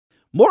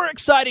More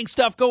exciting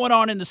stuff going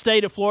on in the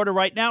state of Florida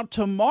right now.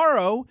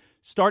 Tomorrow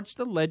starts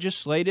the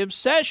legislative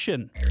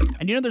session.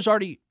 And you know, there's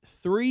already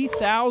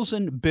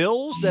 3,000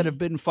 bills that have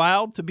been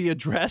filed to be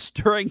addressed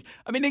during,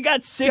 they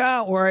got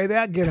Don't worry,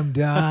 they'll get them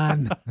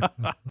done.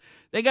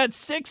 They got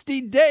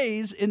 60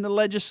 days in the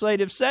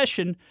legislative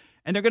session,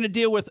 and they're going to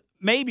deal with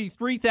maybe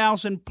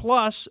 3,000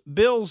 plus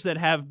bills that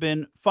have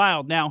been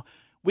filed. Now,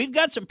 we've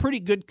got some pretty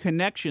good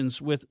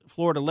connections with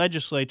Florida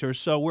legislators,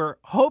 so we're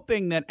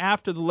hoping that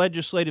after the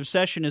legislative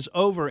session is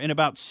over in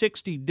about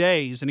 60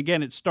 days, and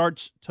again, it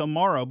starts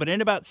tomorrow, but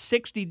in about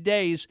 60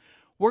 days,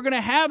 we're going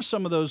to have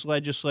some of those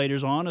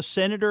legislators on, a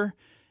senator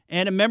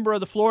and a member of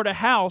the Florida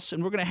House,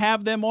 and we're going to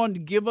have them on to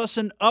give us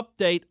an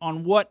update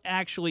on what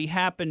actually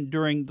happened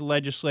during the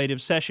legislative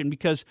session,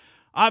 because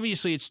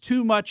obviously it's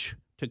too much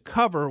to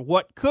cover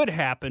what could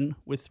happen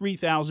with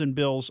 3,000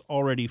 bills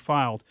already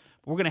filed.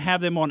 We're going to have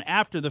them on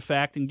after the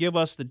fact and give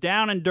us the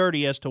down and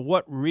dirty as to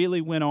what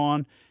really went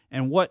on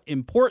and what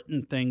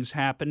important things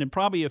happened, and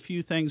probably a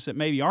few things that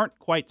maybe aren't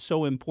quite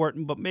so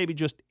important, but maybe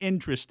just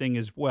interesting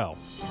as well.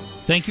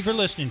 Thank you for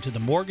listening to the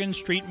Morgan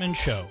Streetman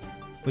Show.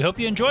 We hope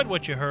you enjoyed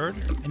what you heard,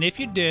 and if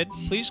you did,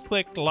 please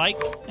click like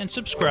and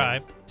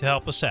subscribe to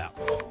help us out.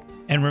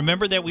 And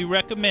remember that we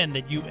recommend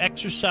that you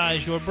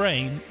exercise your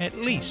brain at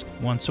least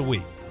once a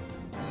week.